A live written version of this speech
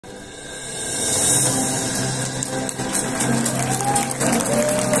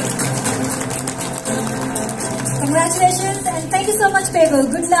Congratulations and thank you so much, Pego.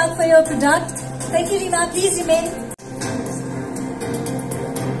 Good luck for your product. Thank you, Rima. Please remain.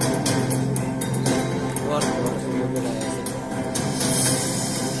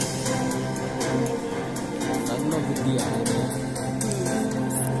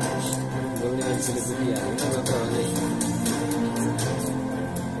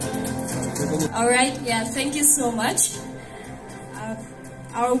 Alright, yeah, thank you so much.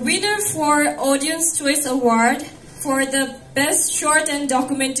 Our winner for Audience Choice Award for the Best Short and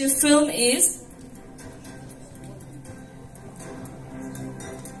Documentary Film is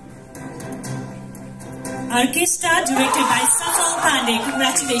Orchestra directed by Safal Pandey.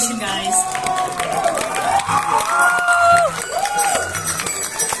 Congratulations, guys.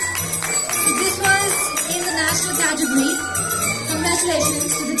 This was in the national category.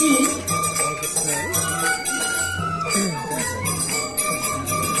 Congratulations to the team.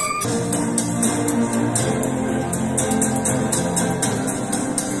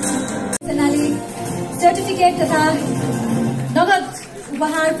 Certificate तथा नगद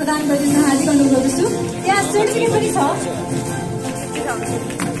उपहार प्रदान गरिदिन हार्दिक अनुरोध गर्दछु। त्यहाँ certificate पनि छ।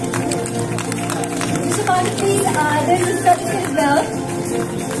 Mr. Pandey, please, there is a certificate as well.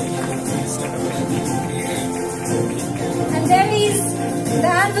 And there is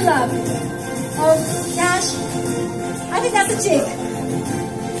the envelope of cash. I think that's a check.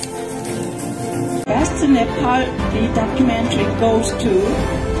 Best Nepal documentary goes to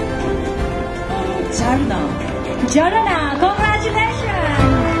Jarna. Jarna, congratulations!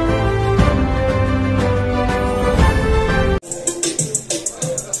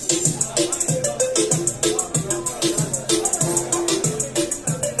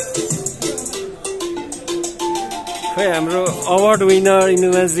 खै हाम्रो अवार्ड विनर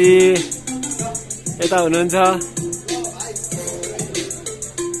इनुमाजी यता हुनुहुन्छ।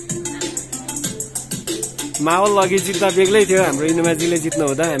 माहौल अघि जित्दा बेग्लै थियो। हाम्रो इनुमाजीले जित्नु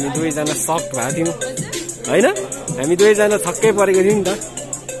हुँदा हामी दुवैजना सक भएको थियौँ हैन। हामी दुवैजना छक्कै परेको थियौँ नि त।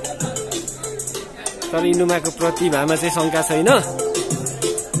 तर इनुमाको प्रतिभामा चाहिँ शंका छैन।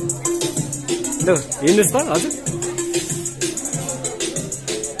 लु हिँड्नुस् त हजुर।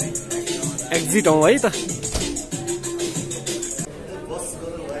 एक्जिट हौँ है त।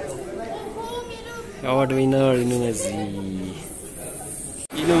 Award winner इनुमाजी।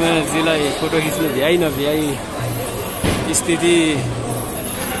 इनुमाजीलाई फोटो खिच्नु भ्याइ नभ्याइ स्थिति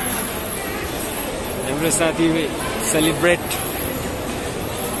हाम्रो साथी सेलिब्रेट